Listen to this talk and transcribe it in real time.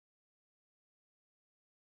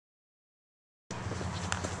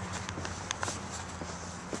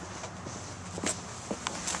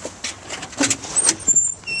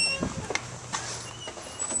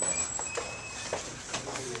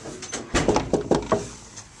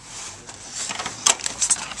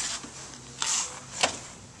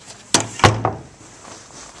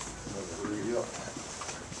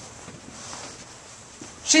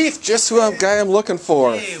Chief, just who guy I'm looking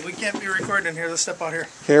for. Hey, we can't be recording in here. Let's step out here.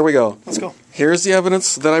 Here we go. Let's go. Here's the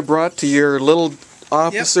evidence that I brought to your little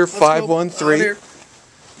officer 513.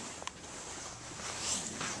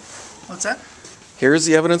 What's that? Here's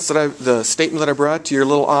the evidence that the statement that I brought to your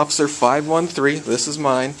little officer 513. This is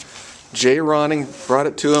mine. Jay Ronning brought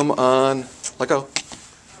it to him on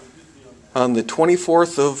the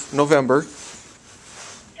 24th of November.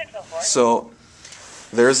 So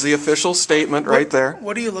there's the official statement right there.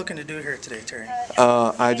 What are you looking to do here today, Terry?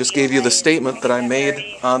 I just gave you the statement that I made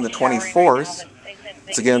on the 24th.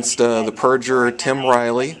 It's against the perjurer Tim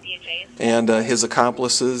Riley and his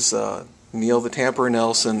accomplices Neil the Tamper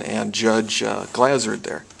Nelson and Judge Glazard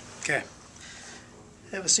there. Okay.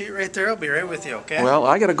 Have a seat right there. I'll be right with you, okay? Well,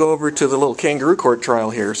 I got to go over to the little kangaroo court trial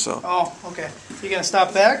here, so. Oh, okay. You gonna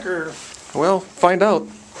stop back or? Well, find out.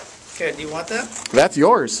 Okay. Do you want that? That's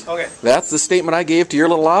yours. Okay. That's the statement I gave to your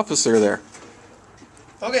little officer there.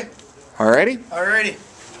 Okay. Alrighty? Alrighty.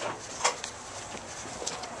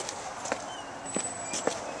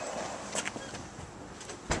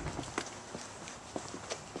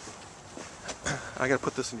 I got to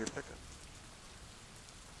put this in your pickup.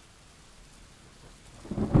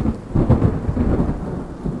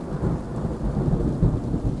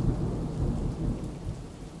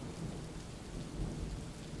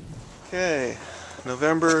 Okay,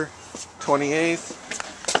 November 28th,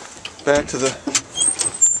 back to the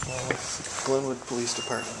Glenwood Police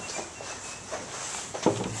Department.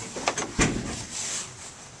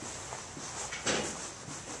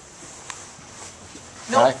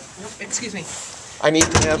 No, excuse me. I need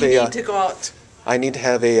to have you need to go out. I need to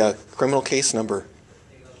have a criminal case number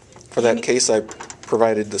for that case I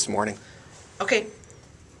provided this morning. Okay,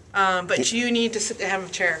 but you need to sit and have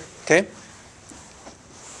a chair. Okay.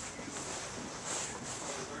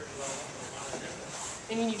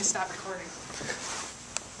 And you need to stop recording.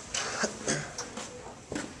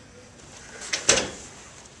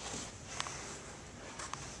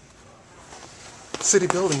 City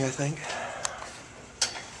building, I think.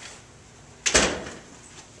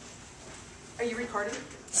 Are you recording?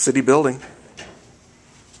 City building.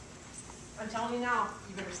 I'm telling you now,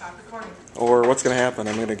 you better stop recording. Or what's going to happen?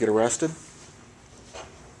 I'm going to get arrested?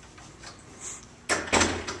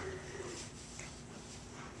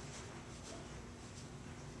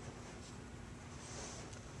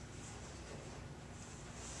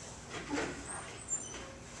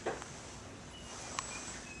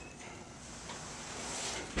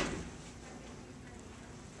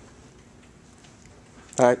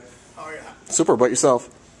 All right. Oh, yeah. Super about yourself.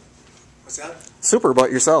 What's that? Super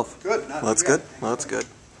about yourself. Good. Well, that's good. Well, that's good.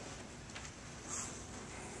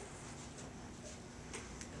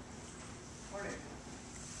 Morning.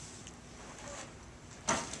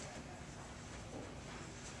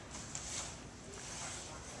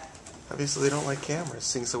 Obviously, they don't like cameras,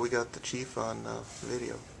 seeing so we got the chief on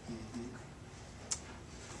video.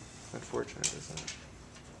 Unfortunate, isn't it?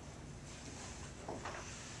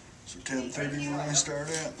 So 10:30 when I start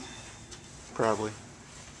at? Probably.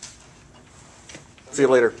 See you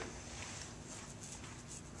later.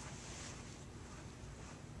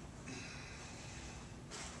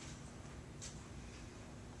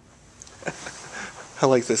 I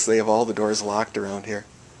like this. They have all the doors locked around here.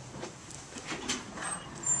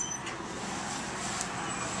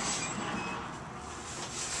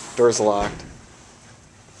 Doors locked.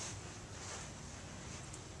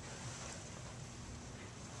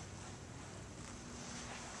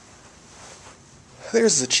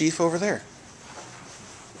 There's the chief over there.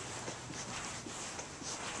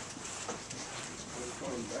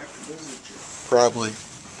 Probably.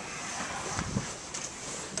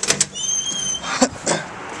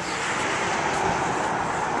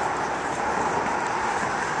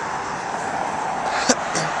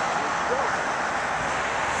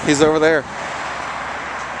 He's over there.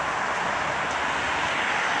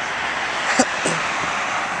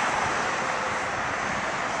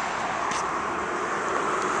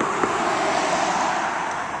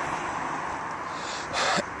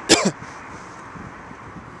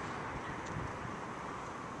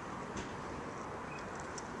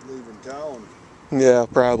 Leaving town. Yeah,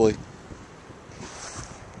 probably.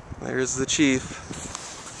 There's the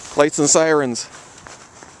chief. Lights and sirens.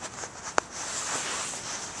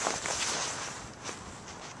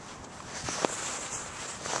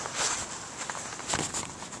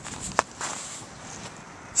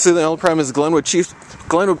 See, the only problem is Glenwood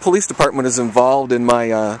Police Department is involved in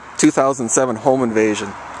my 2007 home invasion.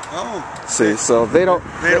 Oh. See, so they don't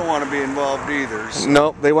want to be involved either. So.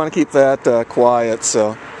 Nope, they want to keep that quiet,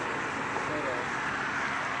 so.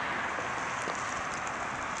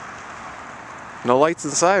 No lights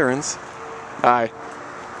and sirens. Aye.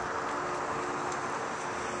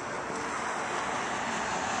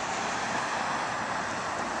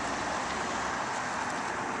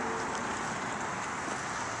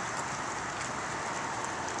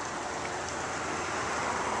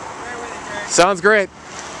 Sounds great.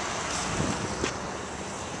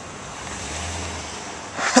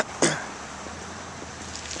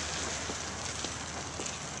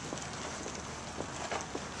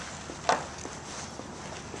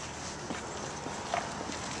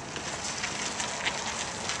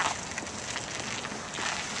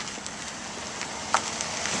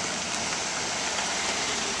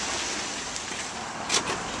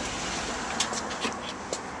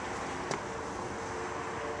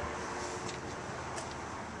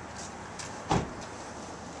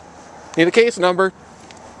 Need a case number.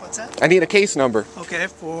 What's that? I need a case number Okay,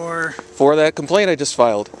 for that complaint I just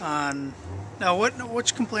filed. on. Now,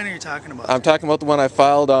 which complaint are you talking about? I'm talking about the one I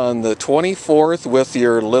filed on the 24th with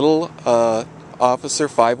your little officer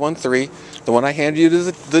 513. The one I handed you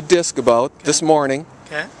the disc about this morning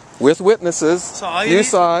Okay. with witnesses. So all you need,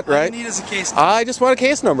 saw it, all right? you need is a case number. I just want a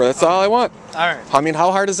case number. That's all I want. All right. I mean,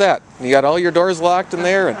 how hard is that? You got all your doors locked in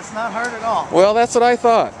there, and That's not hard at all. well, that's what I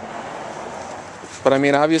thought. But I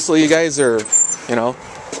mean, obviously, you guys are, you know.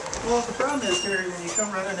 Well, the problem is, Terry, when you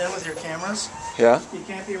come running in with your cameras, Yeah. you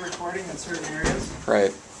can't be recording in certain areas.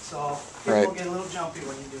 Right. So people Right. get a little jumpy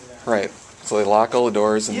when you do that. Right. So they lock all the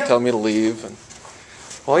doors and Yep. tell me to leave, and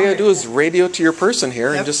all you gotta do is radio to your person here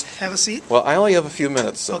and Have, just. have a seat. Well, I only have a few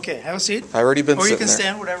minutes, so Okay, have a seat. I've already been Or you sitting can there.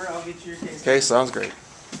 stand, whatever. I'll get you your case. Okay, sounds great.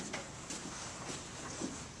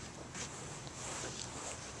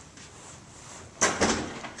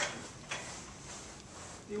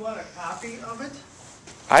 Do you want a copy of it?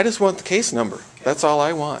 I just want the case number. That's all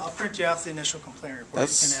I want. I'll print you off the initial complaint report. You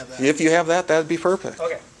That's can have that. if you have that, that'd be perfect.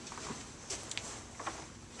 Okay.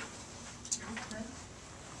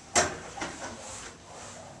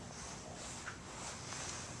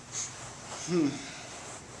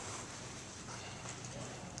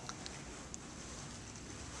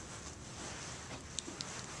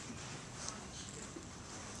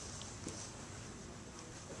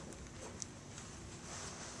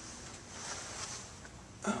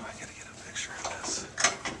 Oh, I gotta get a picture of this.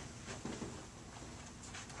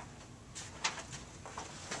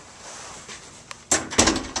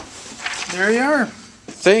 There you are.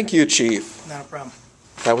 Thank you, Chief. Not a problem.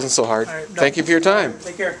 That wasn't so hard. All right, Thank you for your time.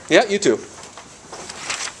 Take care. Yeah, you too.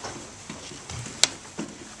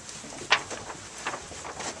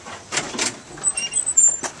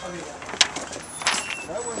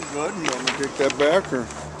 That was good. You want me to take that back, or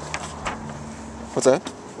What's that?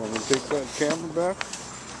 want me to take that camera back?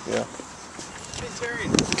 Yeah. Hey,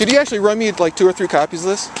 Terry. Could you actually run me like 2 or 3 copies of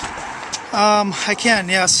this? I can,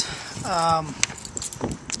 yes.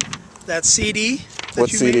 That CD. That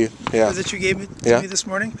What you CD? Made, Yeah. That you gave me, to Yeah. me this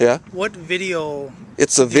morning. Yeah. What video?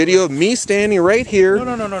 It's a video of me standing right here.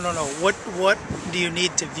 No. What do you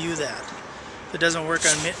need to view that? It doesn't work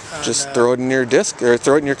on. Just throw it in your disk or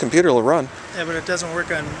throw it in your computer. It'll run. Yeah, but it doesn't work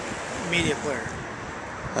on media player.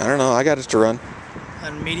 I don't know. I got it to run.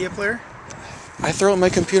 On media player. I throw it in my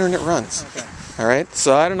computer and it runs. Okay. All right.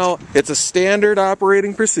 So I don't know. It's a standard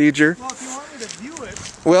operating procedure. Well, if you want me to view it.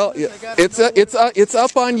 Well, it's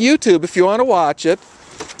up on YouTube if you want to watch it.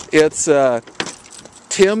 It's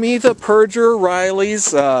Timmy the Perjurer Riley's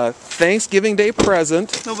Thanksgiving Day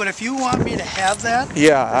present. No, but if you want me to have that,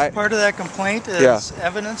 Yeah, part of that complaint is Yeah.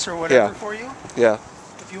 evidence or whatever Yeah. for you. yeah.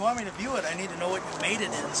 If you want me to view it, I need to know what you made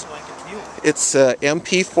it in so I can view it. It's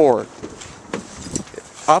MP4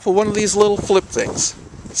 off of one of these little flip things.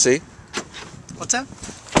 See, What's that?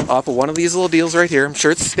 off of one of these little deals right here. I'm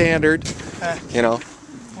sure it's standard. You know.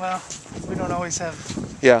 Well, we don't always have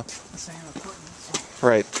Yeah. the same equipment. So.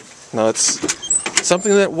 Right. No, it's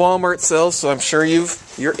something that Walmart sells, so I'm sure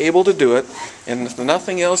you're able to do it. And if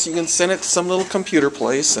nothing else, you can send it to some little computer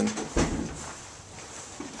place and.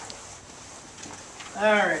 All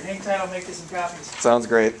right, hang tight. I'll make you some copies. Sounds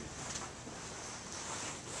great.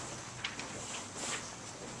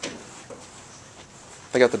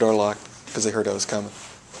 I got the door locked because they heard I was coming.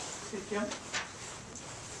 Hey, Kim.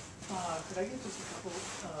 Could I get just a couple,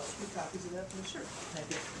 few copies of that, please? Sure. Thank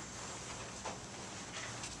you.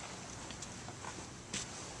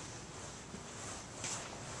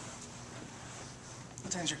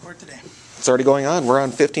 What time's your court today? It's already going on. We're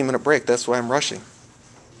on 15-minute break. That's why I'm rushing.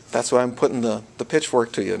 That's why I'm putting the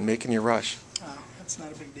pitchfork to you and making you rush. Oh, that's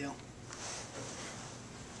not a big deal.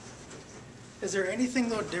 Is there anything,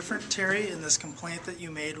 though, different, Terry, in this complaint that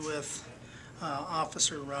you made with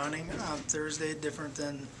Officer Ronning on Thursday, different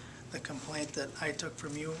than the complaint that I took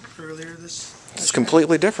from you earlier this It's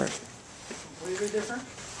completely different. completely different?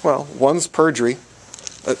 Well, one's perjury.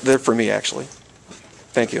 They're for me, actually.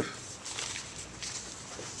 Thank you.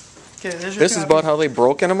 Okay, there's your This is copy. about how they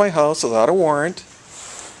broke into my house without a warrant.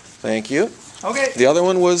 Thank you. Okay. The other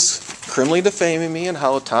one was criminally defaming me and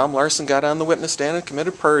how Tom Larson got on the witness stand and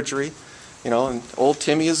committed perjury. You know, and old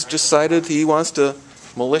Timmy has decided he wants to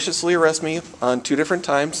maliciously arrest me on 2 different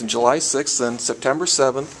times, on July 6th and September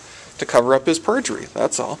 7th, to cover up his perjury.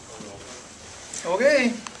 That's all. Okay.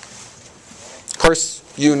 Of course,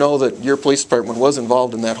 you know that your police department was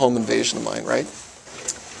involved in that home invasion of mine, right?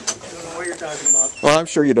 I don't know what you're talking about. Well, I'm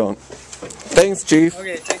sure you don't. Thanks, Chief.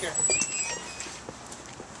 Okay, take care.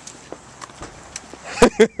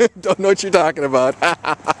 Don't know what you're talking about.